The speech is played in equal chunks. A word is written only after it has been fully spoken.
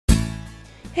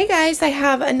Hey guys, I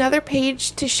have another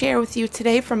page to share with you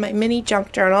today from my mini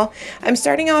junk journal. I'm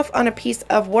starting off on a piece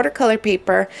of watercolor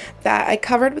paper that I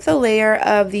covered with a layer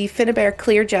of the Finnabair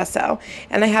Clear Gesso,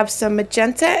 and I have some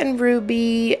magenta and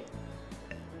ruby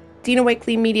Dina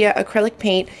Wakley Media acrylic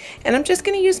paint, and I'm just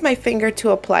going to use my finger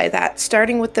to apply that,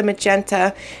 starting with the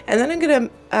magenta, and then I'm going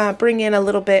to bring in a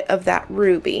little bit of that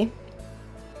ruby.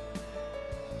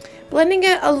 Blending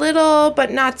it a little,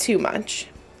 but not too much.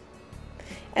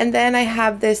 And then I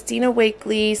have this Dina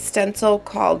Wakley stencil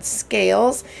called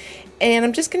Scales, and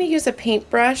I'm just going to use a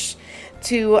paintbrush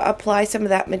to apply some of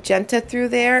that magenta through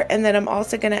there, and then I'm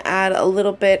also going to add a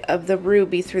little bit of the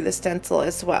ruby through the stencil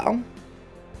as well.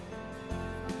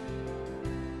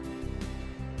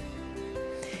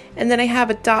 And then I have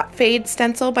a dot fade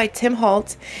stencil by Tim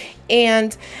Holtz,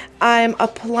 and I'm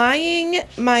applying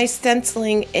my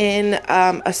stenciling in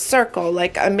a circle,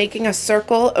 like I'm making a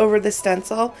circle over the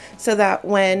stencil so that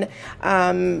when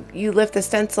you lift the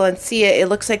stencil and see it, it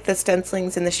looks like the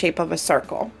stenciling's in the shape of a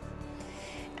circle.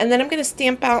 And then I'm going to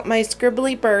stamp out my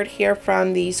Scribbly Bird here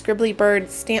from the Scribbly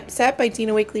Bird stamp set by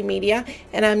Dina Wakley Media,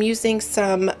 and I'm using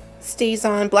some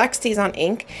black StazOn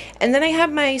ink, and then I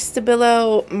have my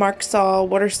Stabilo Markzal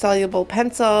water-soluble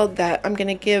pencil that I'm going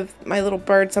to give my little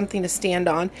bird something to stand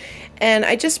on. And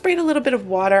I just sprayed a little bit of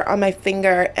water on my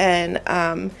finger and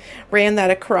ran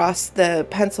that across the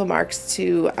pencil marks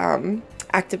to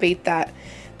activate that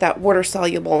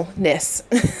water-solubleness.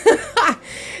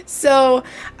 So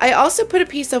I also put a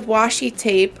piece of washi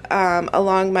tape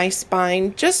along my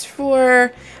spine just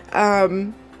for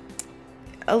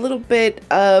a little bit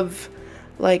of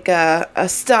like a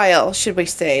style, should we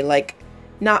say, like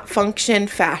not function,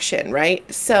 fashion,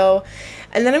 right? So,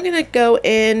 and then I'm gonna go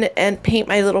in and paint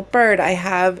my little bird. I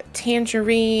have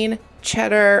tangerine,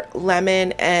 cheddar,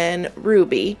 lemon, and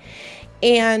ruby,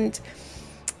 and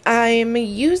I'm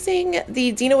using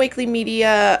the Dina Wakley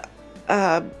Media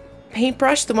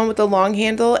paintbrush, the one with the long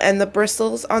handle, and the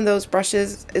bristles on those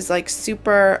brushes is like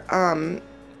super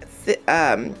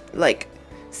like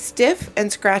stiff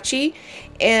and scratchy,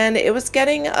 and it was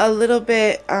getting a little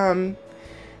bit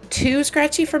too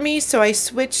scratchy for me, so I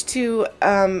switched to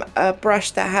a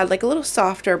brush that had like a little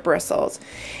softer bristles.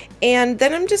 And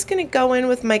then I'm just gonna go in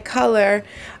with my color.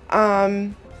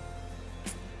 I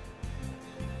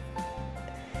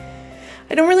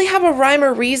don't really have a rhyme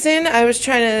or reason. I was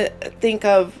trying to think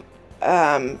of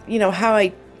you know, how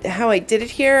I did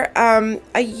it here.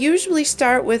 I usually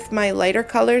start with my lighter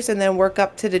colors and then work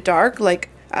up to the dark. Like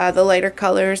the lighter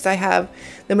colors, I have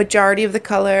the majority of the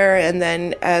color, and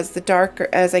then as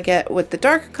I get with the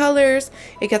darker colors,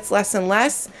 it gets less and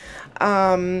less.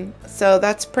 So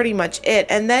that's pretty much it.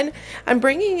 And then I'm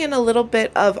bringing in a little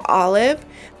bit of olive,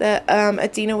 the a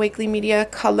Dina Wakley Media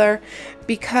color,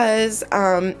 because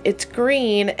it's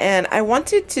green and I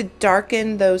wanted to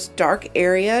darken those dark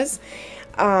areas,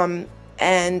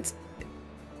 and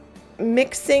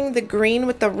mixing the green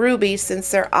with the ruby,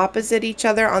 since they're opposite each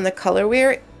other on the color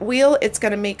wheel, it's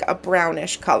going to make a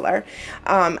brownish color.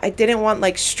 I didn't want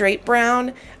like straight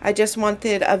brown, I just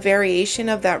wanted a variation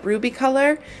of that ruby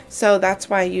color, so that's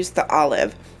why I used the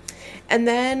olive. And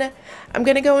then I'm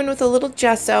going to go in with a little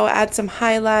gesso, add some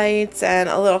highlights and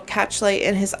a little catch light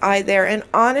in his eye there. And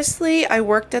honestly, I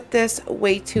worked at this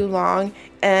way too long,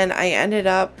 and I ended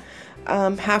up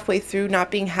halfway through not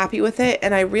being happy with it,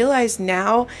 and I realize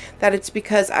now that it's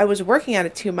because I was working at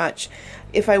it too much.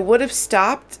 If I would have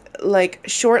stopped like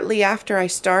shortly after I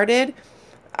started,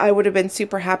 I would have been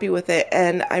super happy with it,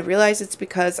 and I realize it's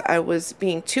because I was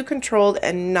being too controlled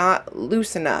and not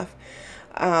loose enough.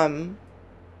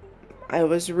 I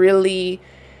was really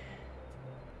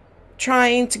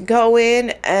trying to go in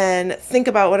and think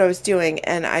about what I was doing,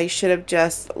 and I should have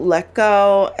just let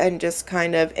go and just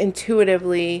kind of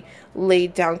intuitively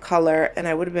laid down color, and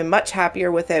I would have been much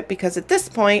happier with it, because at this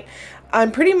point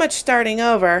I'm pretty much starting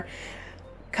over,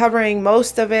 covering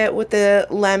most of it with the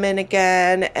lemon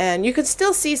again, and you can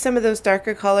still see some of those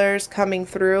darker colors coming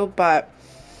through, but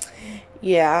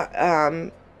yeah,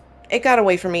 it got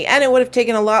away from me, and it would have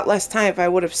taken a lot less time if I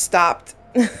would have stopped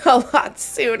a lot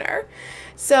sooner.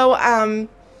 So I'm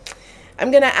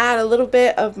gonna add a little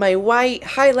bit of my white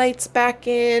highlights back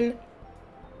in,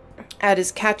 add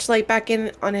his catch light back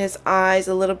in on his eyes,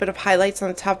 a little bit of highlights on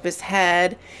the top of his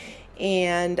head,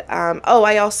 and oh,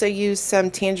 I also used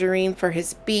some tangerine for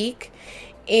his beak.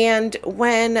 And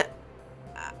when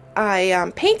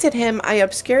I painted him, I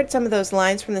obscured some of those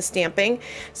lines from the stamping,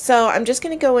 so I'm just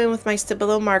going to go in with my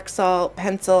Stabilo Markzal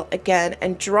pencil again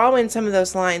and draw in some of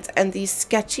those lines, and these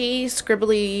sketchy,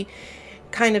 scribbly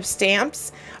kind of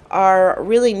stamps are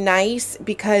really nice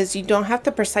because you don't have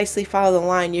to precisely follow the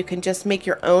line. You can just make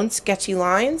your own sketchy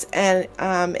lines, and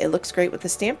it looks great with the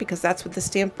stamp because that's what the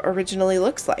stamp originally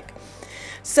looks like.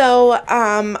 So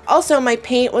also my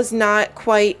paint was not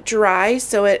quite dry,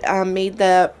 so it made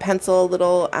the pencil a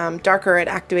little darker. It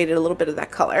activated a little bit of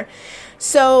that color.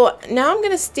 So now I'm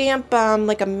going to stamp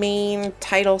like a main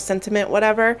title, sentiment,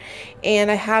 whatever.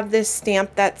 And I have this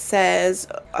stamp that says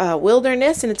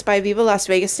Wilderness, and it's by Viva Las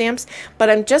Vegas Stamps. But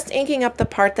I'm just inking up the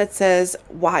part that says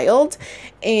Wild,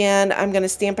 and I'm going to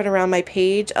stamp it around my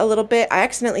page a little bit. I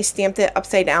accidentally stamped it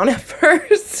upside down at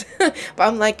first, but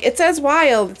I'm like, it says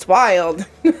Wild, it's wild.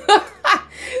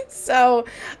 So,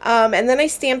 and then I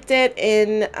stamped it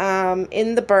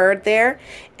in the bird there,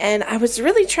 and I was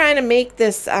really trying to make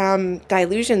this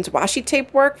Dylusions washi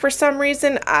tape work for some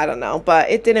reason. I don't know, but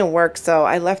it didn't work, so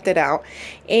I left it out.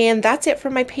 And that's it for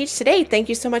my page today. Thank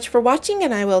you so much for watching,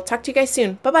 and I will talk to you guys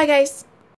soon. Bye-bye, guys.